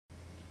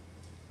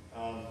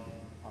On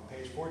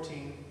page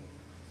 14,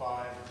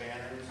 5,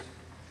 banners.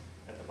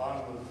 At the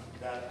bottom of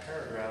that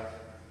paragraph,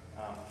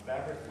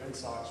 fabric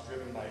windsocks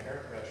driven by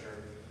air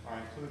pressure are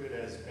included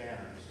as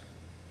banners.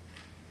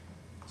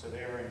 So they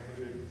are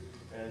included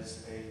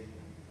as a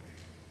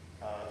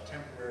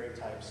temporary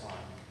type sign.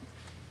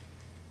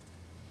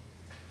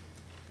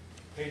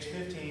 Page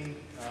 15,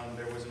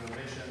 there was an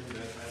omission that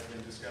had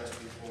been discussed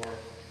before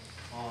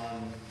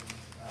on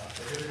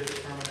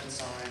prohibited permanent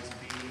signs,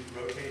 B,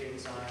 rotating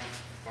signs,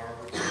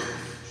 barber poles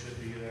should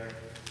be there.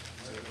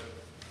 So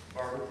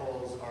barber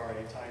poles are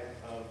a type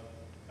of,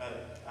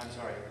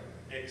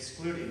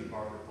 excluding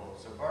barber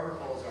poles. So barber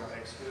poles are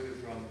excluded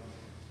from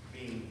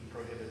being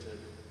prohibited.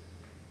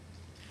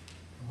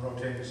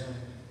 Rotating sign?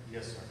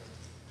 Yes, sir.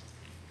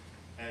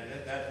 And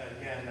that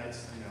again,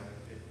 that's,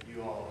 if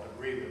you all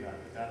agree with that,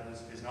 but that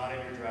is not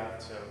in your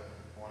draft, so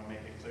I want to make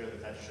it clear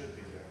that that should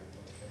be there.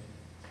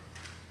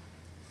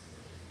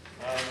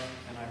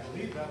 And I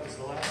believe that was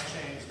the last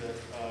change that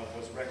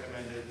was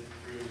recommended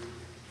through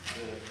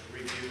the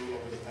review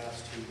over the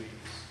past 2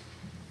 weeks.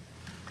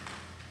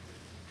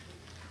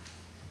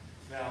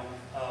 Now,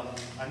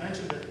 I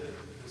mentioned that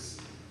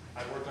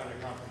I worked on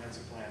your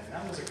comprehensive plan, and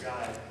that was a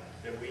guide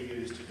that we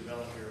use to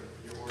develop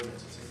your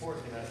ordinance. It's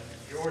important that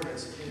your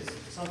ordinance is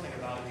something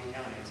about Lee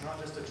County. It's not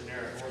just a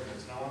generic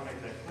ordinance, and I want to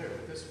make that clear.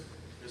 But this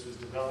was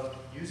developed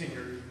using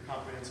your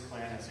comprehensive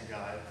plan as a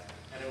guide,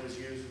 and it was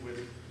used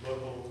with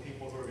local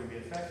people who are going to be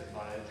affected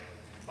by it,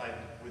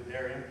 with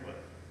their input.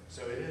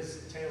 So it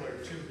is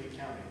tailored to Lee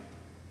County,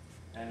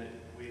 and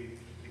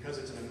because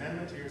it's an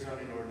amendment to your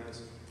zoning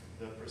ordinance,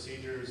 the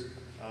procedures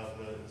of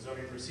the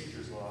zoning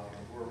procedures law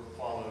were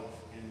followed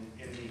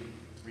in the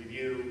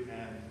review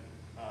and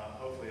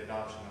hopefully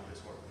adoption of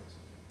this ordinance.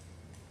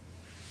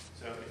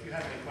 So if you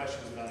have any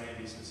questions about any of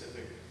these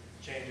specific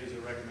changes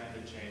or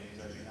recommended changes,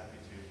 I'd be happy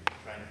to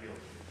try and field.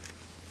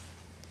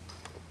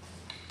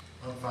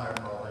 I'm fine,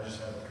 Paul. I just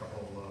have a couple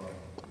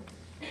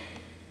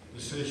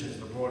decisions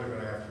the board are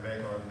going to have to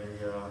make on the,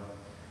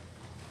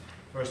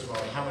 first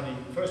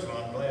of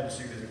all, I'm glad to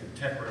see that the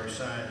temporary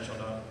signs shall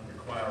not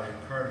require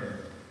a permit.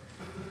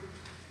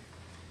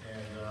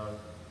 And I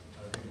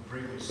think the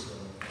previous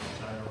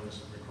title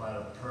was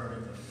required a permit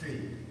and a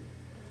fee.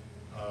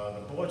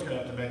 The board's going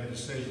to have to make a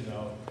decision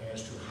now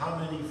as to how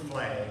many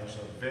flags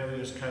of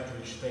various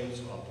countries,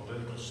 states, or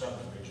political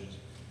subdivisions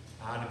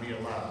are to be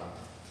allowed.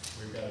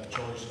 We've got a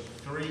choice of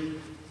 3,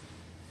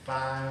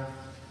 5,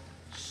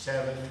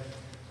 7,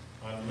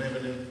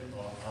 unlimited,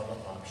 or other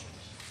options.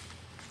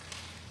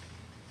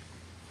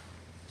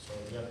 So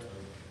we have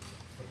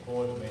the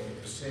board to make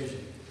a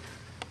decision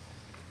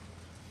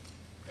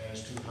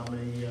as to how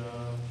many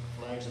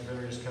flags of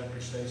various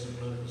countries, states, and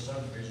political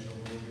subdivisions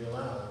will be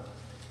allowed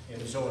in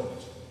this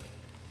ordinance.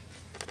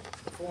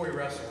 Before we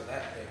wrestle with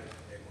that big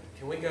one,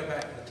 can we go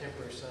back to the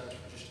temporary signs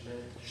for just a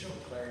minute? Sure.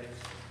 For clarity.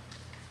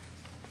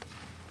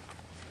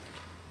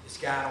 This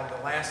guy on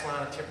the last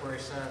line of temporary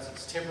signs,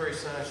 it's temporary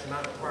signs should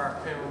not require a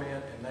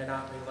permit and may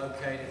not be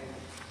located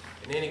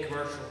in any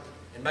commercial,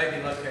 and may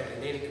be located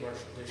in any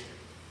commercial district.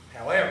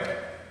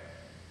 However,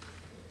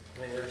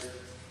 I mean,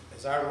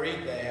 as I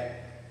read that,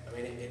 I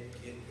mean,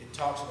 it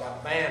talks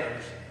about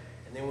banners,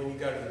 and then when you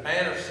go to the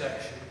banner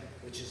section,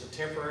 which is a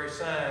temporary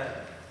sign,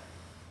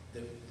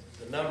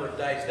 the number of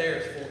days there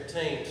is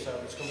 14, so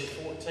it's going to be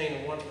 14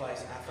 in one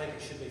place. I think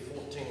it should be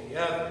 14 in the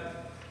other,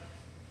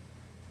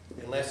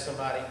 unless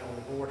somebody on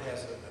the board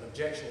has an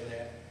objection to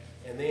that.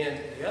 And then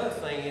the other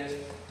thing is,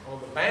 on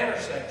the banner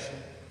section,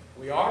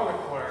 we are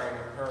requiring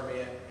a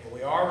permit, and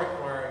we are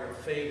requiring a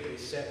fee to be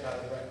set by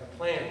the Director of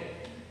Planning.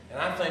 And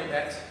I think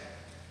that's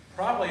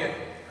probably,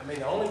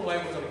 the only way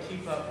we're going to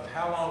keep up with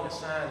how long a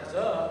sign is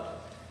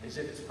up is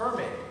if it's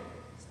permitted.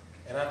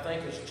 And I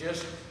think it's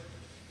just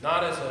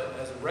not as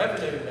a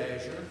revenue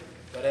measure,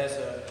 but as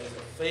a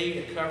fee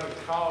to cover the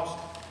cost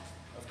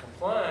of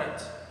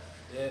compliance,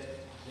 that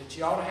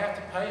you ought to have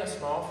to pay a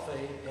small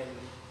fee and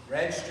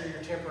register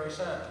your temporary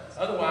sign.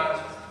 Otherwise,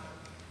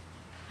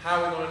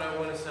 how are we going to know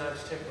when a sign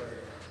is temporary?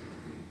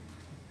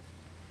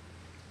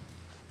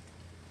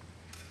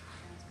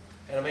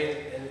 And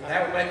and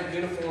that would make it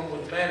uniform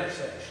with the banner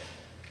section.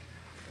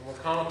 And we're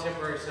calling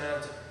temporary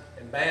signs,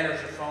 and banners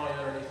are falling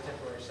underneath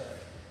temporary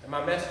signs. Am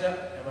I messed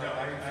up? No,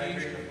 I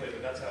agree completely.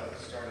 That's how it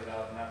started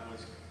out, and that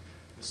was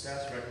the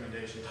staff's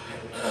recommendation to be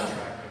able to keep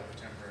track of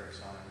the temporary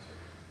signs.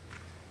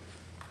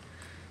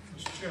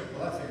 Mr. Chairman,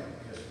 Well, I think,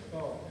 yes.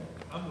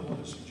 I'm the one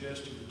that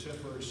suggested the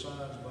temporary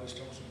signs based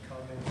on some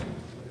comments in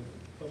the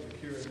public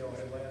hearing y'all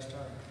had last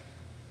time.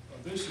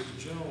 This is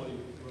generally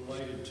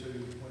related to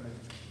when a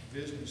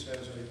business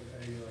has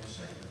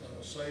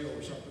a sale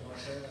or something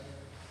like that.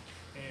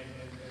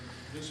 And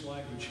this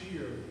language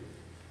here,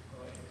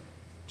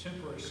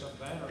 temporary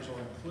banners are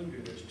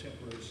included as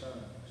temporary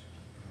signs.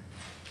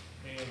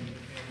 And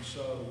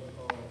so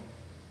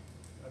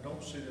I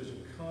don't see there's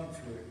a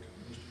conflict,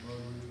 Mr.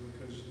 Murray,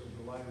 because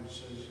the language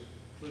says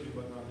including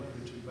but not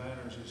limited to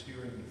banners is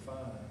herein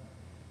defined.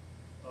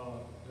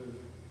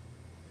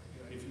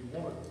 If you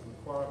want a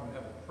requirement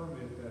to have a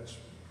permit, that's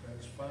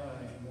fine.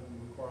 If you want a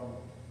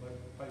requirement to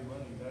pay money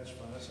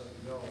that's up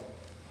to y'all.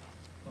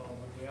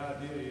 But the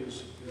idea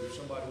is, if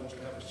somebody wants to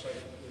have a sale,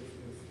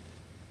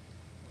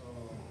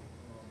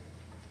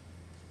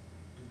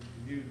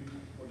 the new,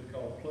 what do you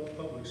call it,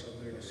 Publix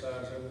up there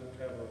decides they want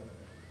to have a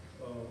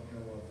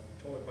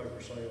toilet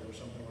paper sale or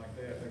something like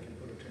that, they can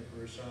put a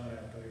temporary sign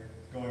out there.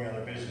 Going out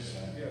of business,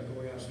 huh? Yeah,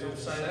 going out of Don't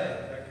business. say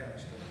that. That kind of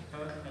stuff.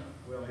 Huh?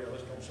 Well, yeah,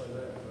 let's don't say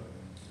that, but.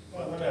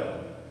 Well,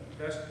 whatever.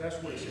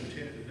 That's what it's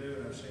intended to do,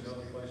 and I've seen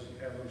other places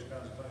have those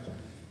kinds of things.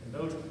 And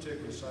those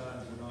particular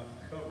signs were not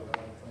covered,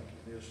 I don't think,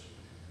 in this,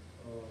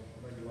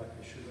 maybe like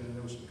they should have been. And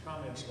there was some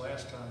comments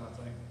last time, I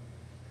think,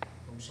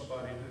 from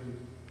somebody who,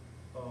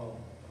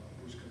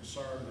 was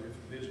concerned that if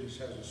a business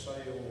has a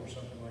sale or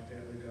something like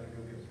that, they've got to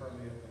go get a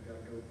permit, they've got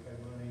to go pay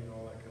money and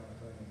all that kind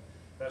of thing. And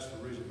that's the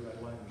reason for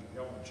that language. If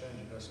y'all want to change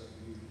it, that's up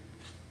to you.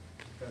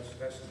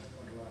 That's the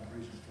underlying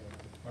reason for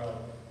it.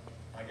 Well,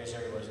 I guess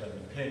everybody's got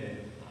an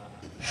opinion.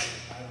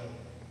 I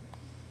don't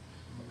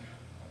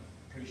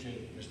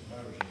appreciate Mr.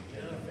 Motors'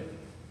 opinion.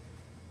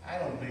 I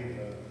don't believe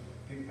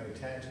people pay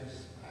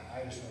taxes.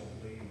 I just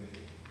don't believe that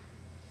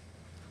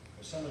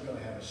if someone's going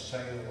to have a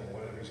sale or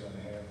whatever he's going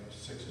to have for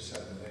 6 or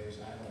 7 days,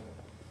 I don't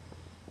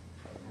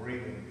agree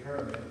with the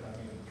permit. I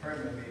mean, the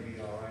permit may be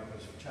all right, but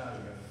if you're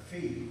charging a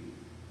fee,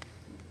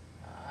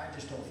 I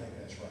just don't think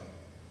that's right.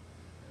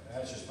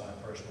 That's just my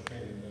personal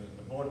opinion.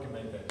 The board can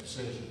make that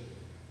decision.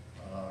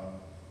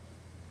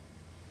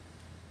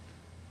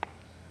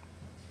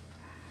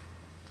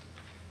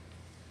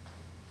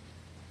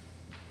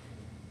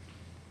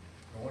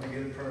 Going to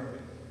get a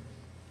permit,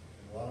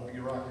 a lot of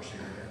bureaucracy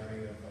there. I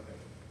mean, if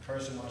a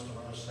person wants to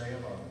run a sale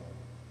on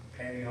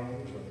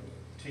pantyhose or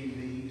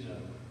TVs,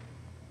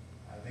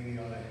 I think he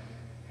ought to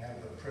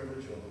have the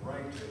privilege or the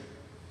right to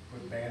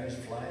put banners,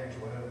 flags,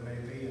 whatever it may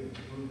be, and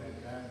prove that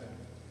guy that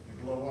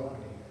we blow up.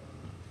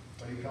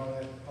 What do you call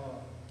that,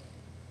 Paul?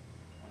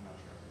 I'm not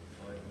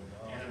sure.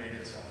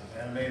 Animated sign.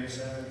 Animated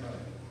sign,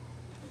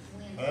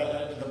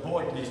 right. The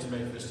board needs to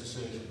make this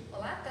decision.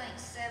 Well, I think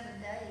 7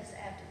 days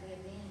after the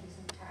event is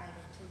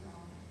entirely too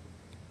long.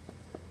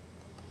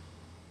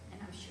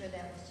 And I'm sure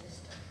that was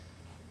just a.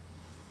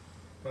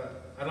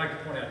 But I'd like to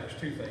point out there's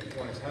two things.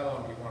 One is how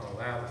long do you want to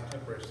allow this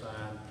temporary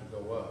sign to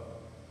go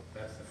up?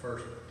 That's the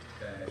first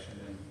dash,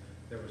 and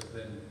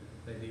then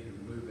they need to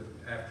remove it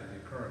after the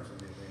occurrence of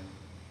the event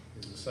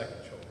is the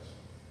second choice.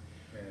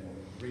 And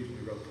the reason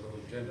we wrote the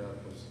little agenda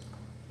up was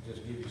to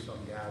just give you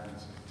some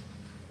guidance.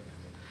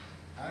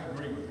 I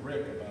agree with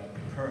Rick about the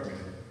permit,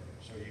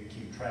 so you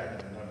keep track of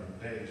the number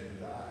of days,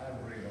 but I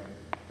really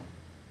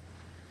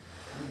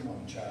wouldn't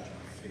want to charge them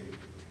a fee.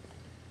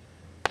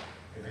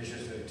 If it's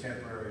just a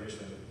temporary,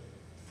 just a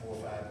 4 or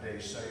 5 day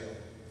sale.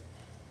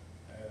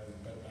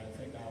 But I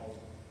think I'll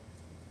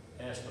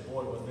ask the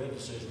board what their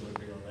decision would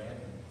be on that,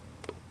 and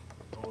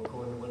go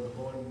according to what the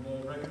board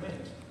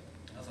recommends.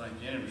 I think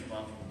any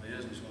responsible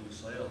business when the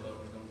sale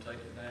though is gonna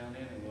take it down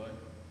anyway.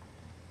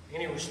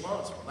 Any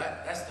responsible,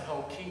 that's the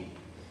whole key.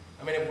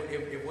 I mean,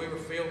 if we were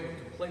filled with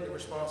completely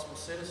responsible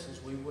citizens,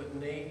 we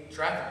wouldn't need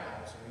traffic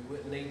laws, and we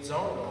wouldn't need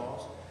zoning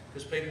laws,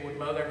 because people would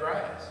mow their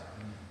grass.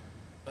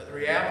 But the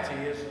reality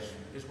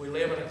is we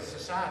live in a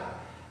society.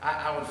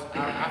 I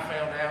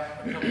found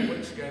out a couple of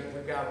weeks ago that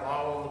we've got a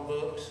law on the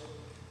books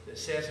that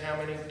says how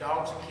many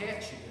dogs and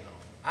cats you can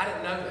own. I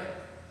didn't know that.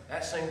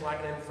 That seems like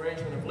an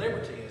infringement of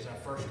liberty as I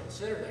first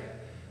considered that.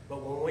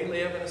 But when we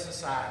live in a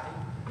society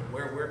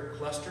where we're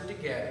clustered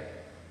together,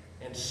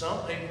 and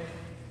some people,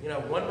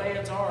 one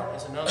man's art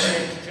is another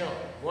man's junk.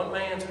 One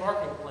man's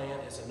marketing plan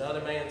is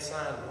another man's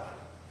sign writing.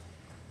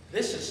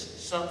 This is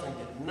something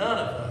that none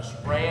of us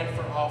ran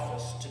for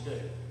office to do,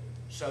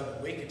 so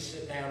that we could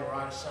sit down and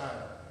write a sign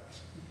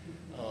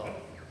ordinance.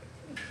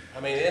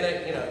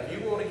 If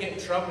you want to get in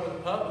trouble with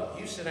the public,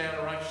 you sit down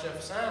and write yourself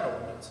a sign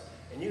ordinance,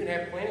 and you can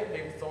have plenty of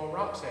people throwing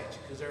rocks at you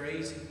because they're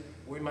easy.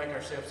 We make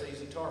ourselves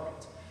easy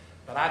targets.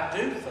 But I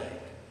do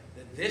think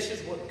that this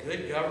is what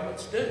good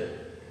governments do.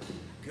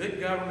 Good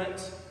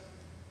governments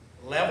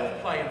level the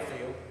playing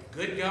field.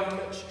 Good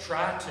governments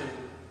try to,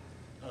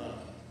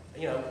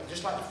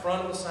 just like the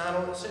front of the sign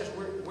ordinance says,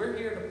 we're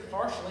here to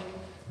partially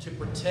to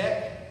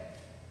protect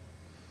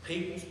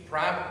people's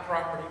private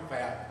property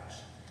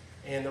values.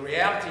 And the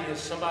reality is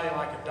somebody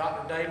like a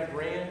Dr. David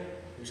Wren,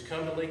 who's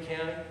come to Lee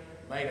County,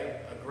 made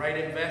a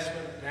great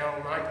investment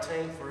down on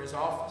 19 for his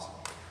office.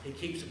 He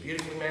keeps a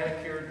beautifully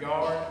manicured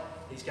yard.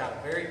 He's got a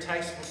very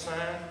tasteful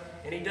sign,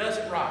 and he does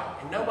it right.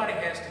 And nobody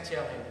has to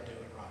tell him to do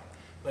it right.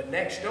 But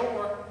next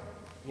door,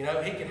 he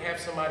can have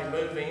somebody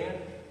move in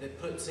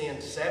that puts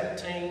in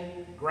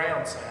 17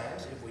 ground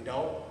signs if we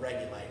don't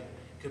regulate it,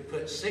 could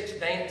put 6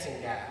 dancing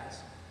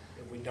guys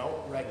if we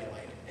don't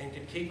regulate it, and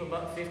could keep them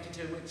up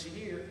 52 weeks a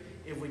year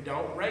if we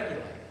don't regulate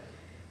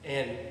it.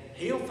 And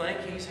he'll think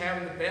he's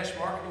having the best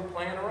marketing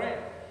plan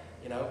around.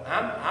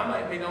 I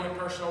might be the only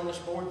person on this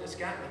board that's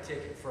gotten a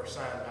ticket for a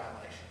sign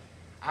violation.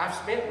 I've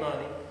spent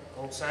money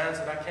on signs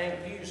that I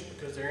can't use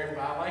because they're in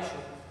violation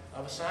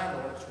of a sign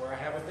ordinance where I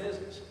have a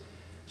business.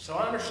 So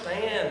I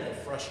understand the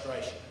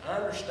frustration. I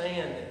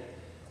understand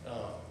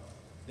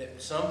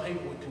that some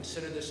people would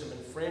consider this an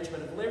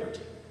infringement of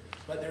liberty.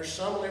 But there's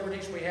some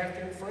liberties we have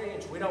to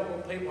infringe. We don't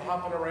want people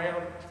hopping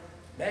around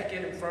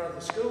naked in front of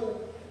the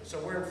school, so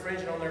we're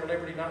infringing on their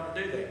liberty not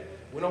to do that.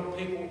 We don't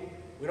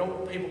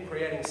want people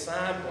creating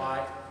sign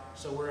blight,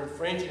 so we're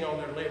infringing on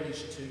their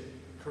liberties to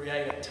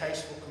create a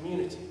tasteful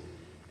community.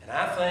 And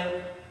I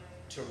think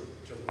to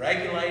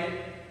regulate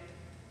it,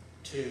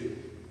 to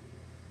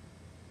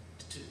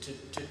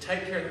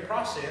take care of the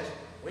process,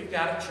 we've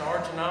got to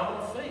charge a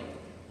nominal fee.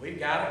 We've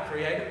got to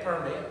create a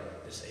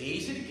permit that's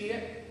easy to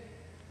get,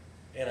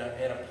 in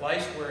a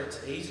place where it's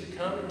easy to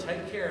come and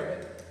take care of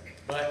it.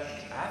 But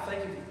I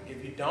think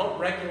if you don't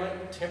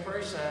regulate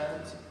temporary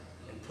signs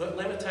and put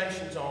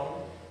limitations on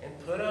them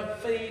and put a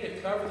fee to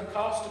cover the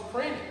cost of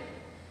printing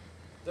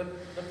the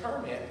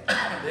permit,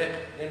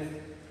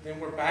 then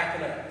we're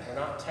backing up. We're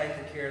not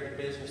taking care of the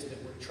business that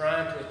we're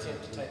trying to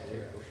attempt to take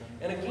care of.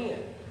 And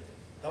again,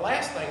 the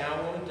last thing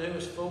I want to do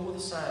is fool with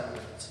the sign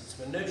ordinance. It's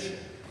minutia.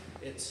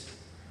 It's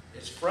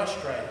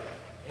frustrating.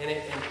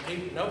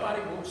 And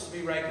nobody wants to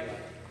be regulated.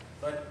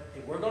 But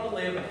if we're going to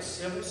live in a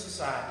civil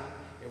society,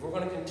 if we're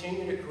going to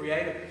continue to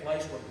create a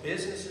place where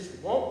businesses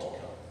want to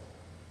come,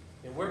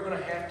 then we're going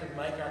to have to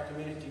make our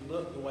community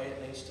look the way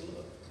it needs to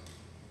look.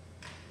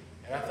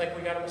 And I think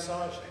we got to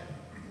massage that.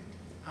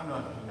 I'm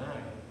not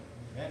denying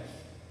it.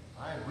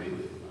 I agree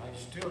with you. I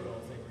still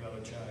don't think we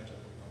ought to charge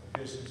a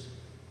business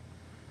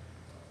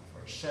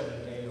for a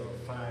 7-day or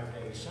a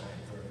 5-day sign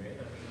permit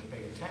and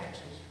pay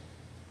taxes.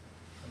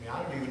 I mean,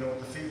 I don't even know what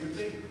the fee would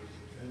be.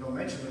 There's no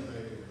mention of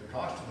the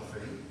cost of the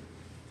fee.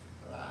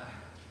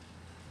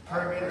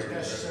 Permit is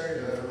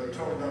necessary to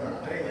total number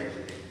of days.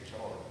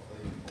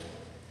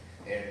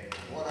 And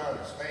from what I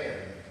understand,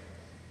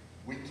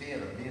 we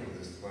can amend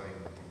this thing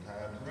from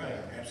time to time. Right,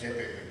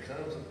 absolutely. If it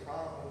becomes a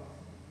problem,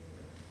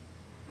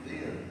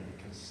 then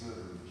consider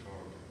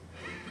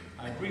charging.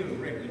 I agree with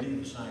Rick, we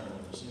need to sign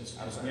on this,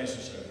 it's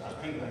necessary.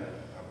 People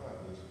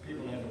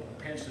have a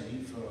propensity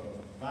for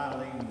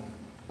violating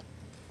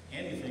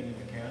anything in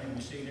the county,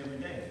 we see it every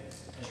day.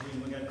 That's the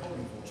reason we got code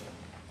enforcement.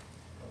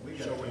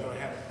 So we're going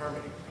to have a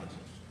permitting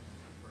process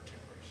for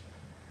temporary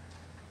sign.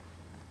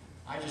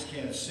 I just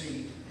can't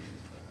see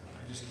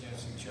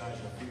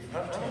charging a fee for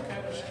I'm okay with 10%.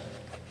 that.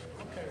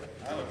 Okay.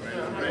 I'll agree I'm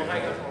not with going to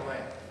hang Rick. up on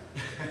that.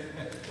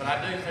 But I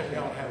do think we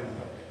ought to have a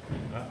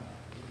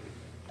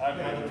I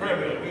agree Yeah, the with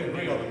permit, Rick. we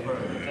agree on the If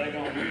permit. they're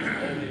gonna use it,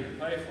 they need to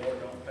pay for it,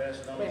 don't pass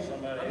it on to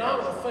somebody a else.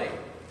 nominal fee,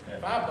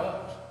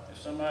 $5.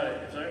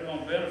 If they're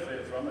gonna benefit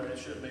from it, it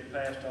shouldn't be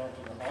passed on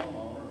to the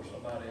homeowner or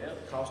somebody else.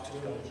 Cost of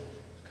doing business.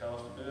 It's the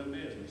cost of doing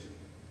business.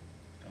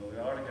 And we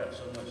already got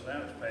so much now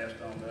that's passed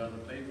on to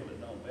other people that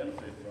don't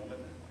benefit from it.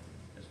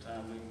 It's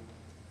time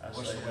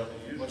What's say the help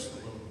to use what's it.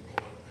 the will of the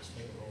board? Let's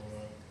take a roll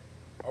run.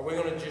 Are we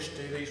going to just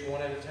do these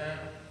one at a time?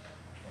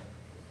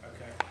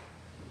 Okay.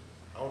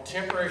 On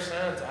temporary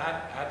signs,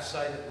 I'd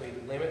say that we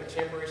limit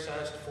temporary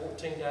signs to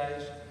 14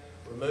 days,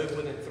 remove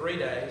within 3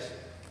 days,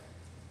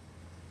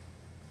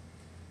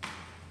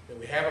 that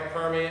we have a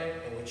permit,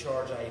 and we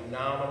charge a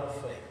nominal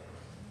fee.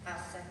 I'll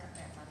second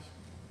that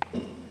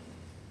motion.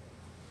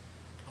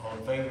 All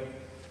in favor?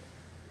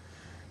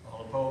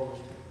 All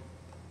opposed?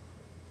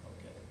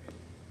 Okay.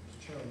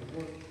 Mr.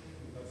 Chairman,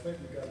 I think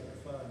we got to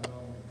define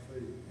nominal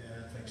fee.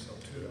 Yeah, I think so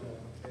too.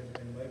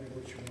 And maybe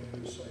what you want to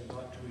do is say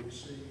not to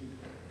exceed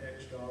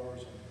X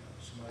dollars, and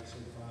somebody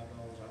said $5, I don't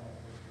know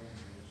what the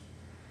number is.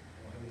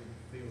 I don't have any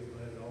feel for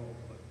that at all,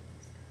 but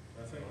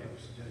I think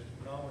it's just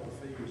nominal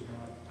fee is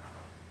not,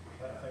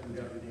 I think we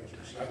got to be more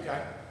specific.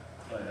 Okay.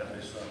 I think that'd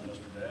be something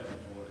Mr.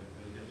 Davenport, if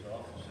in his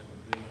office, it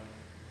would be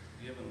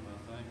given, I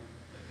think.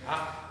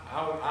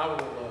 I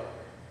will,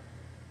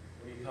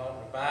 what do you call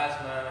it, revise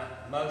my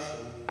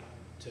motion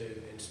to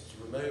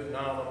remove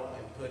nominal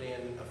and put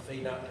in a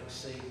fee not to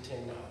exceed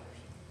 $10.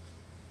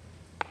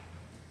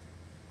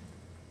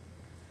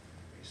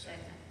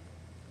 Second.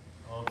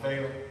 All in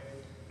favor?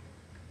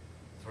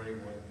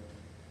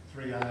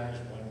 3 ayes,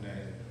 1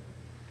 nay.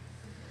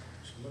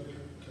 So let me,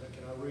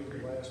 can I read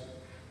the last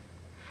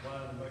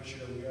line to make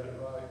sure we got it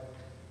right?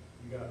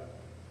 You got,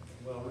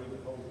 well, I'll read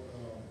the whole,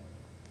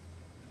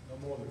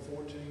 no more than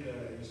 14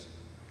 days,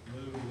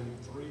 moved within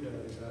 3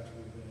 days after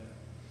the event.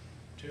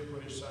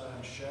 Temporary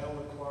signs shall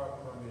require a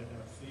permit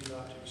and a fee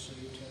not to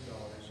exceed $10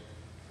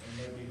 and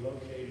may be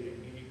located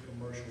in any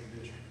commercial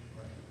district.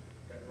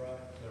 Is that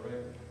right? Is that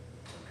right?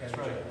 That's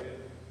right.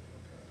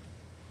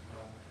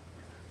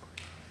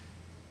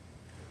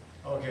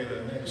 Okay,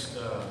 the next,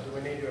 Do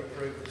we need to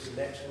approve this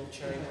next little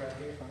change right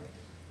here?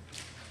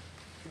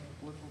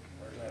 Or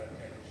is that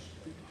okay?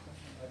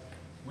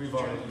 we've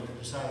already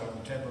decided on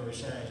the temporary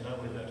signs, now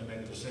we've got to make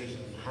a decision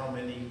on how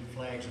many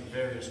flags of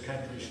various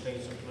countries,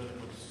 states, and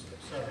political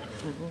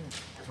subjects.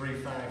 3,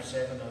 5,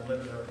 7,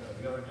 unlimited, have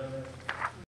you already done that?